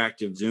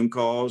interactive Zoom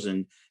calls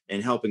and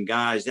helping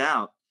guys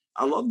out.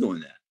 I love doing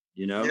that.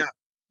 Yeah.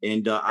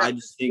 And I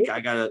just think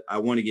I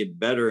want to get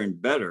better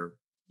and better.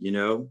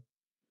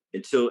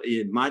 Until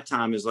my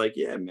time is like,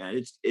 yeah,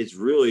 man, it's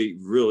really,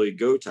 really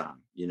go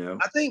time.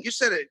 I think you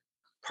said it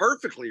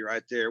perfectly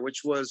right there,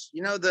 which was,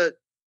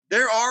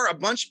 there are a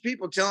bunch of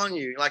people telling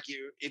you, like,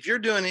 if you're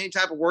doing any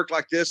type of work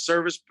like this,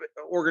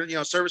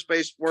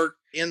 service-based work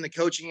in the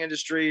coaching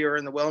industry or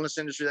in the wellness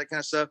industry, that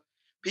kind of stuff,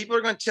 people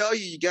are going to tell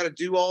you got to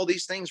do all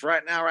these things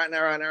right now.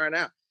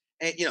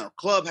 And,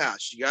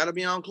 Clubhouse, you got to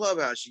be on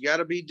Clubhouse. You got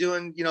to be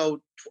doing,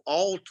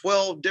 all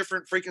 12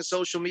 different freaking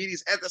social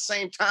medias at the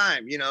same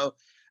time.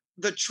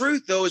 The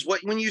truth, though, is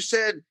when you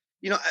said,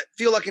 I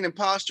feel like an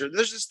imposter,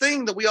 there's this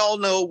thing that we all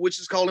know, which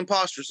is called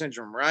imposter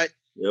syndrome, right?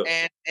 Yep.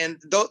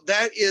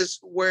 That is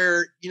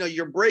where,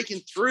 you're breaking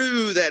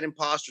through that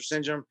imposter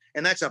syndrome.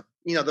 And that's the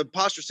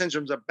imposter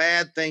syndrome is a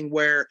bad thing,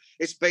 where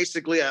it's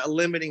basically a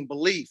limiting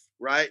belief,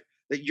 right?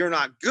 That you're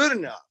not good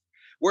enough.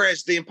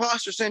 Whereas the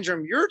imposter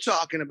syndrome you're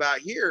talking about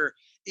here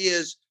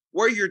is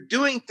where you're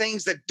doing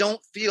things that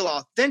don't feel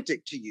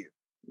authentic to you.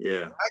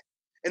 Yeah. Right?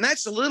 And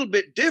that's a little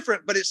bit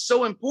different, but it's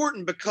so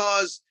important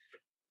because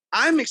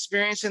I'm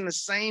experiencing the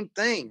same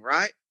thing,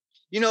 right?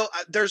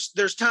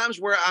 There's times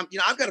where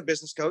I've got a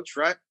business coach,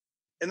 right?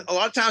 And a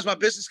lot of times my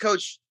business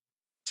coach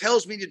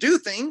tells me to do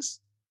things,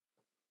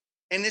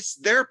 and it's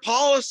their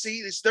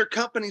policy, it's their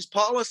company's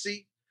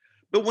policy.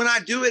 But when I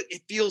do it,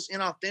 it feels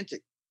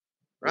inauthentic,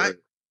 right?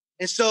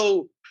 And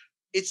so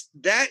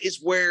that is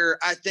where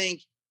I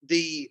think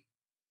the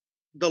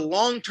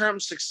long-term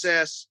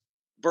success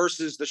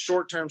versus the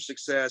short-term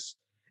success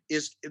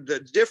is, the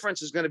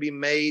difference is going to be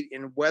made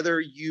in whether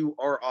you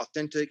are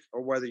authentic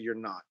or whether you're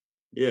not.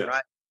 Yeah.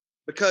 Right.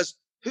 Because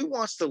who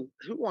wants to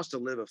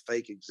live a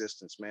fake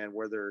existence, man,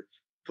 where they're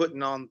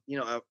putting on,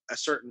 a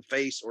certain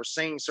face or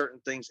saying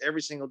certain things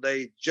every single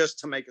day just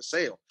to make a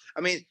sale?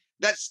 I mean,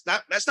 that's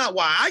not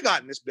why I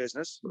got in this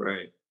business.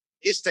 Right.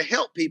 It's to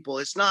help people.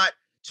 It's not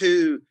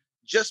to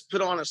just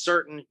put on a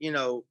certain,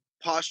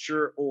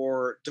 posture,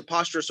 or to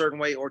posture a certain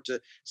way, or to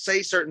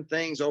say certain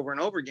things over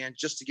and over again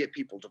just to get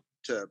people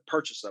to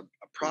purchase a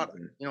product.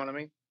 Mm-hmm. You know what I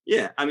mean?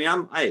 Yeah. I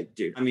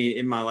mean,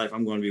 in my life,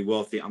 I'm going to be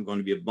wealthy. I'm going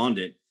to be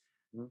abundant.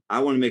 Mm-hmm. I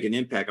want to make an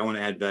impact. I want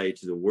to add value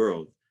to the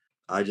world.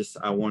 I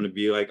want to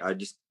be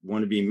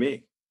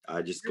me.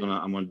 I'm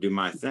going to do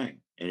my thing.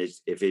 And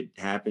if it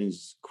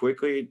happens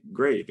quickly,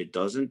 great. If it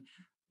doesn't,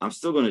 I'm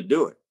still going to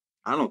do it.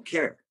 I don't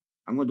care.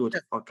 I'm going to do what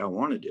the fuck I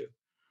want to do.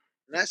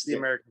 And that's the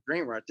American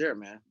dream right there,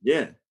 man.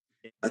 Yeah.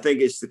 I think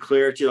it's the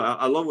clarity.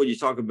 I love what you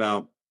talk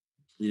about,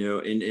 you know,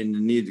 and the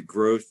need the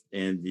growth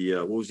and the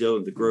what was the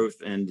other, the growth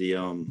and the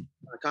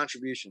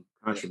Contribution.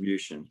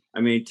 contribution.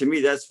 I mean, to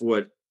me, that's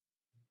what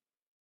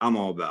I'm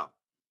all about.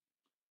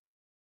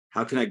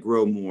 How can I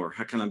grow more?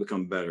 How can I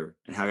become better?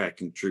 And how can I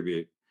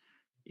contribute?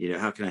 You know,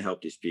 how can I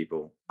help these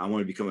people? I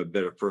want to become a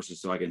better person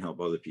so I can help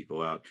other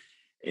people out.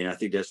 And I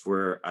think that's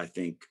where I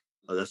think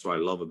that's what I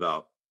love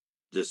about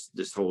this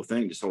whole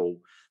thing. This whole,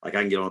 like,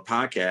 I can get on a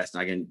podcast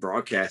and I can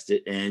broadcast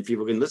it and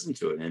people can listen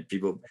to it and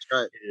people That's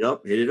right.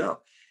 hit it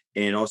up.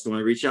 And also when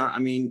I reach out, I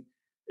mean,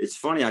 it's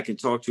funny. I can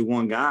talk to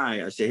one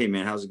guy. I say, "Hey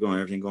man, how's it going?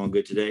 Everything going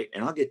good today?"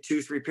 And I'll get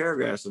 2-3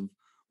 paragraphs of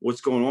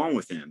what's going on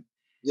with him.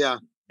 Yeah.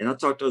 And I'll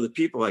talk to other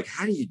people like,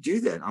 "How do you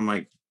do that?" I'm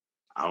like,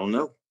 "I don't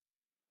know."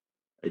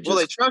 Well,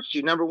 they trust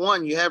you. Number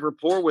one, you have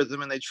rapport with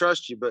them and they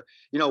trust you. But,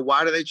 you know,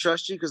 why do they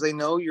trust you? Because they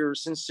know you're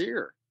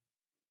sincere.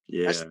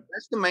 Yeah.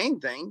 That's the main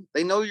thing.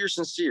 They know you're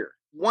sincere.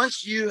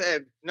 Once you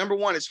have, number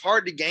one, it's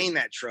hard to gain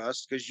that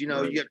trust because, you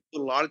know, Right. you have to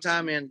put a lot of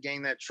time in to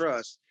gain that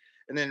trust.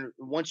 And then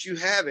once you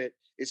have it,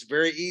 it's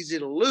very easy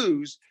to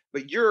lose.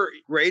 But you're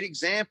a great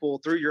example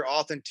through your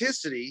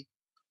authenticity,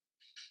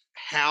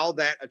 how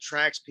that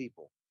attracts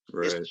people.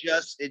 Right.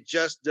 It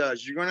just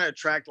does. You're going to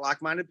attract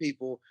like-minded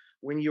people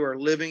when you are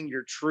living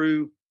your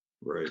true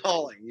Right.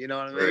 calling. You know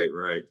what I mean?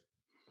 Right.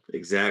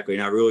 Exactly.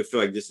 And I really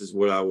feel like this is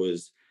what I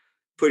was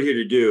put here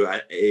to do.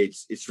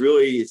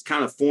 It's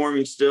kind of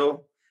forming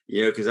still,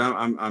 you know, because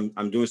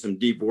I'm doing some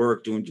deep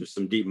work, doing just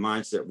some deep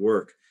mindset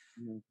work.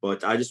 Mhm.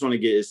 But I just want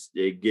to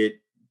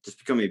just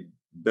become a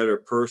better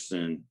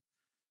person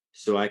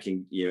so I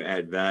can, you know,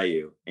 add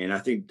value. And I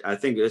think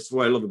that's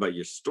what I love about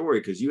your story,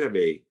 because you have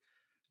a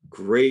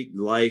great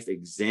life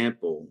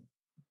example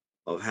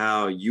of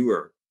how you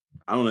are.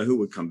 I don't know who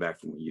would come back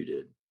from what you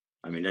did.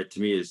 I mean, that to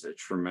me is a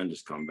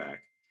tremendous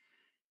comeback.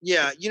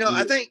 Yeah, you know,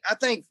 I think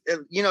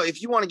you know,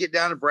 if you want to get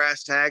down to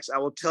brass tacks, I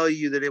will tell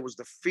you that it was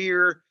the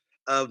fear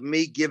of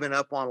me giving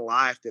up on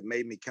life that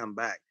made me come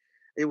back.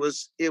 It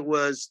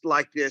was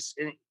like this,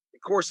 and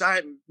of course,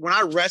 when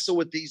I wrestle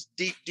with these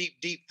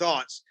deep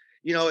thoughts,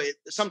 you know,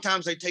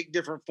 sometimes they take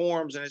different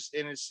forms, and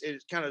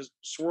it kind of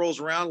swirls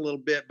around a little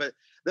bit. But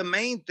the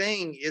main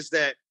thing is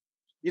that,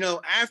 you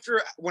know,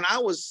 when I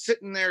was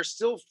sitting there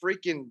still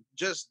freaking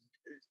just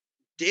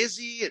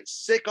dizzy and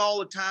sick all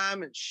the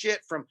time and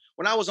shit from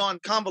when I was on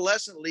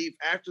convalescent leave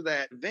after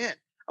that event.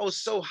 I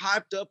was so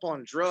hyped up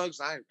on drugs.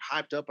 I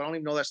don't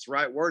even know that's the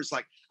right word. It's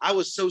like I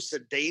was so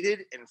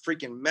sedated and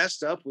freaking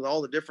messed up with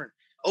all the different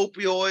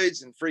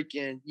opioids and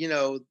freaking, you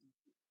know,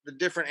 the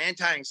different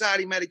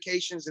anti-anxiety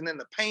medications and then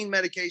the pain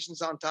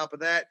medications on top of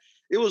that.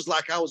 It was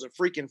like I was a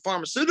freaking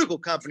pharmaceutical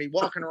company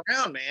walking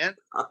around, man.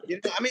 You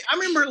know, I mean, I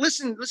remember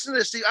listen to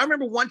this, Steve. I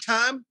remember one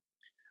time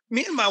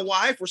me and my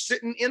wife were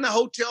sitting in the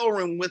hotel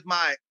room with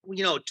my,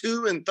 you know,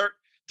 2 and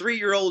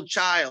 3-year-old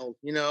child,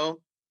 you know,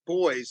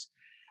 boys.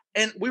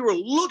 And we were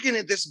looking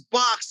at this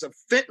box of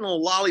fentanyl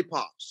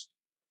lollipops.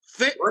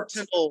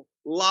 Fentanyl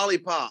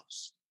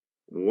lollipops.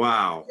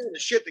 Wow. You know, the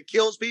shit that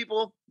kills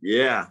people.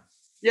 Yeah.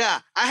 Yeah.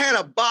 I had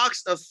a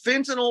box of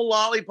fentanyl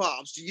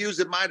lollipops to use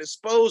at my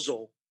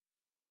disposal,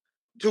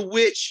 to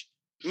which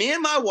me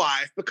and my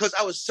wife, because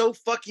I was so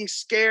fucking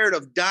scared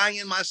of dying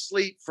in my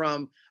sleep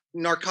from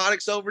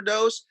narcotics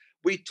overdose,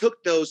 we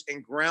took those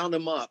and ground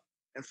them up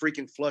and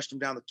freaking flushed them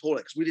down the toilet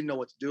because we didn't know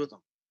what to do with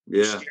them.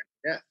 Yeah.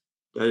 Yeah.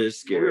 That is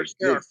scary. We were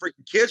scared our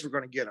freaking kids were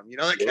going to get them, you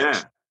know? That kind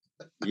of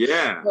Yeah.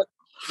 Yeah.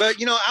 But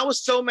you know, I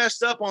was so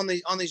messed up on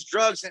these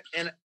drugs,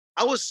 and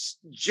I was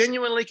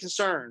genuinely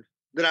concerned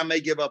that I may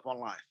give up on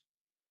life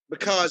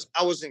because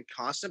I was in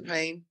constant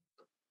pain.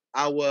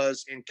 I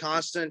was in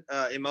constant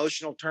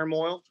emotional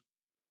turmoil,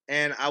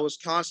 and I was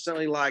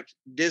constantly like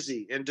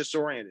dizzy and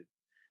disoriented.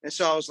 And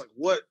so I was like,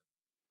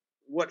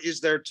 what is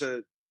there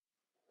to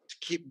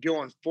keep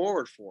going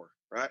forward for?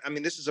 Right. I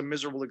mean, this is a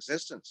miserable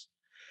existence.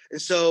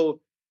 And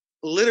so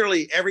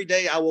literally every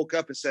day I woke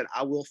up and said,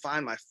 I will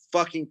find my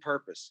fucking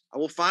purpose. I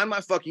will find my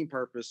fucking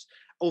purpose.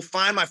 I will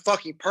find my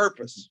fucking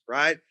purpose.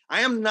 Right.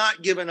 I am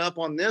not giving up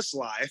on this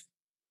life.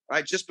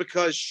 Right. Just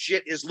because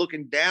shit is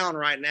looking down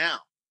right now.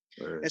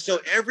 Right. And so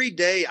every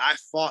day I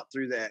fought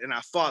through that and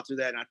I talked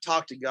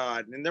to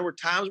God. And there were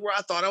times where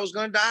I thought I was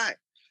going to die.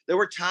 There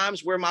were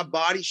times where my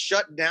body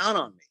shut down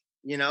on me.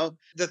 You know,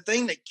 the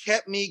thing that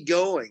kept me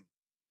going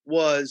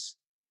was,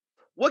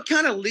 what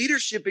kind of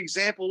leadership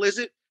example is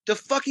it to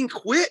fucking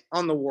quit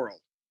on the world?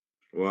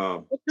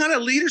 Wow. What kind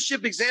of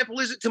leadership example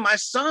is it to my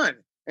son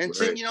and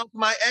to, you know,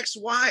 my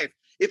ex-wife?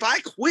 If I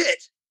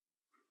quit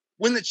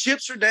when the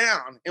chips are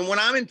down and when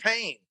I'm in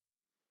pain,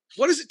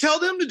 what does it tell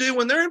them to do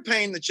when they're in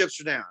pain? The chips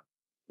are down.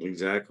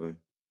 Exactly.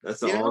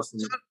 That's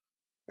awesome.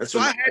 So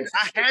I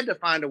had to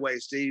find a way,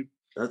 Steve.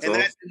 That's and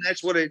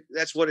awesome.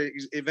 that's what it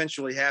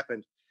eventually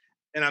happened.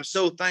 And I'm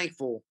so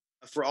thankful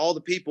for all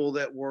the people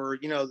that were,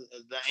 you know,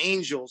 the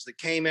angels that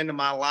came into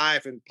my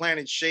life and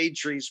planted shade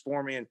trees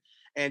for me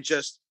and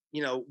just,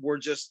 you know, were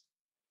just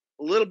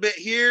a little bit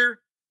here,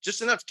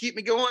 just enough to keep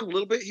me going, a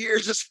little bit here,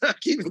 just enough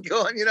to keep me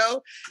going, you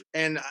know?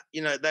 And,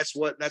 you know, that's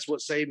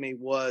what saved me,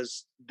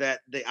 was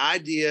that the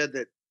idea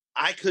that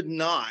I could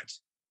not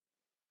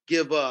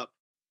give up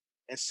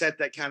and set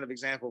that kind of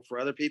example for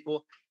other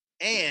people.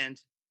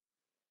 And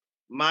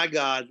my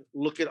God,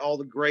 look at all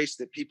the grace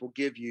that people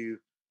give you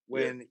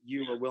when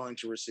you are willing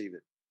to receive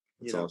it.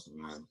 That's awesome,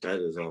 man. That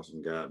is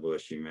awesome. God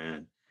bless you,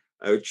 man.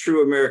 A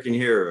true American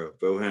hero,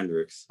 Bo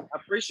Hendricks. I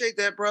appreciate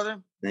that, brother.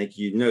 Thank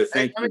you. No,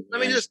 thank you. Let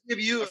me just give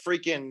you a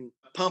freaking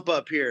pump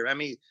up here. I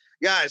mean,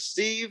 guys,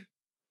 Steve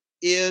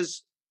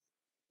is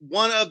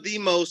one of the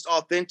most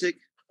authentic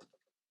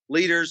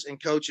leaders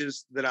and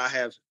coaches that I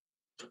have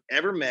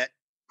ever met.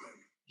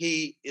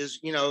 He is,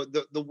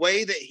 the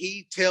way that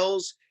he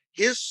tells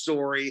his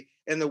story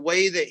and the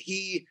way that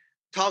he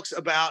talks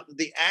about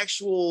the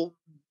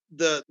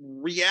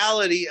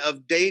reality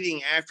of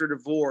dating after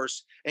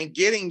divorce and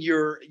getting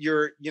your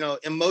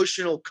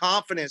emotional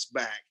confidence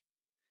back.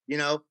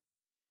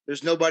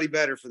 There's nobody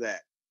better for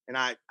that. And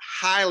I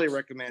highly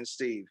recommend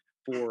Steve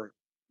for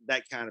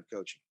that kind of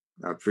coaching.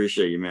 I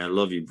appreciate you, man. I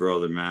love you,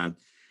 brother, man.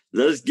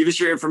 Give us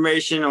your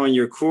information on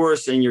your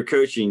course and your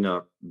coaching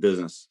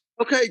business.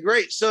 Okay,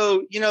 great.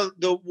 So,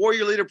 the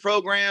Warrior Leader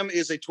program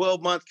is a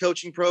 12-month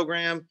coaching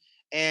program,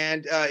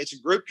 and it's a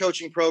group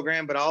coaching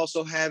program, but I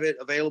also have it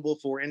available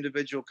for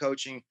individual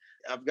coaching.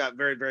 I've got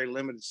very, very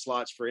limited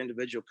slots for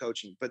individual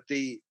coaching, but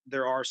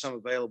there are some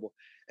available.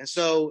 And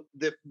so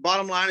the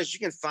bottom line is you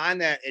can find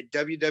that at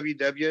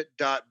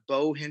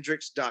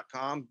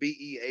www.bohendricks.com,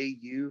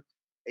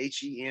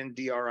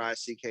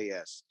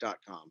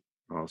 BeauHendricks.com.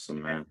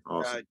 Awesome, man.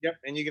 Awesome. Yep.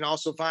 And you can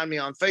also find me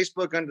on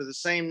Facebook under the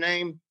same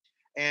name.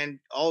 And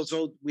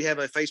also we have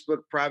a Facebook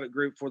private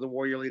group for the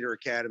Warrior Leader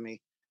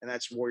Academy, and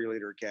that's Warrior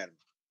Leader Academy.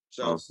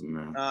 So awesome,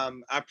 man.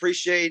 I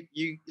appreciate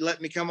you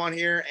letting me come on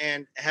here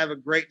and have a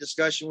great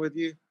discussion with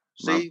you.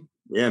 Steve.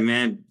 Yeah,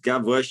 man.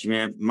 God bless you,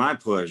 man. My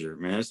pleasure,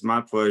 man. It's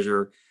my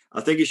pleasure.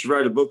 I think you should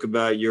write a book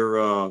about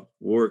your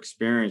war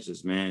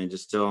experiences, man, and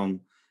just tell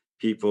them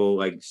people,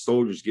 like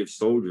soldiers give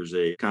soldiers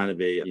a kind of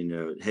a,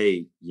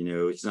 hey,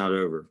 it's not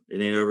over.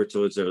 It ain't over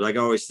till it's over. Like I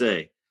always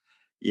say,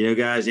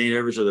 guys, it ain't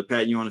over till they're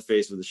patting you on the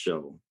face with a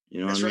shovel.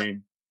 You know what I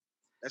mean?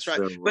 That's right.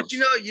 So, but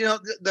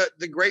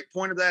the great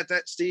point of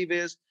that Steve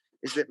is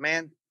that,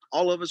 man,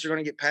 all of us are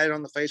going to get patted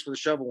on the face with a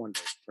shovel one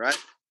day, right?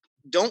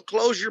 Don't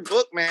close your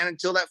book, man,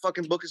 until that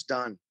fucking book is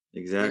done.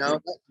 Exactly.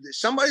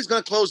 Somebody's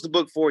going to close the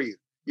book for you,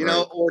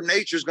 or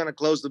nature's going to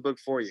close the book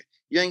for you.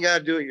 You ain't got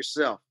to do it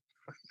yourself.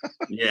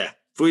 Yeah.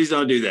 Please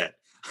don't do that.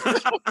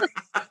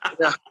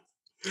 Yeah.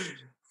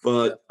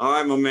 But all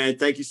right, my man,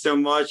 thank you so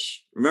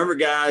much. Remember,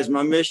 guys,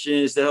 my mission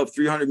is to help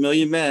 300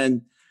 million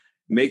men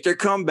make their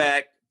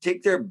comeback,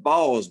 take their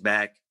balls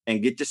back,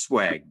 and get the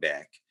swag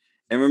back.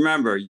 And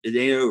remember, it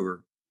ain't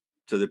over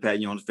till they're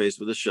patting you on the face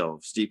with a shovel.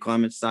 Steve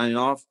Clements signing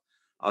off.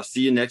 I'll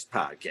see you next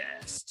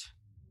podcast.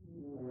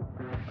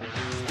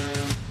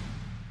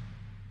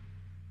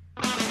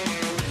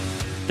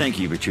 Thank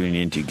you for tuning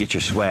in to Get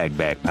Your Swag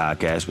Back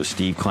podcast with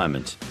Steve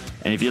Clements.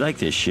 And if you like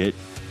this shit,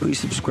 please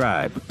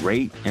subscribe,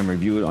 rate, and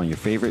review it on your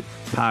favorite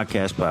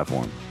podcast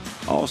platform.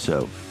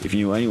 Also, if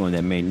you know anyone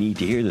that may need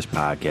to hear this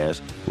podcast,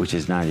 which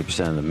is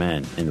 90% of the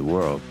men in the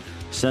world,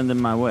 send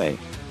them my way.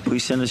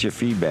 Please send us your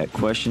feedback,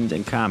 questions,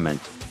 and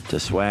comments to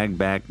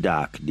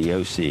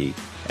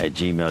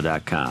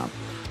swagbackdoc@gmail.com.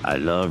 I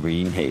love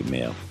reading hate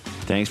mail.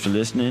 Thanks for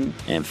listening,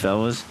 and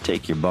fellas,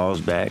 take your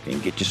balls back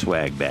and get your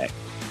swag back.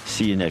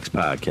 See you next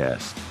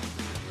podcast.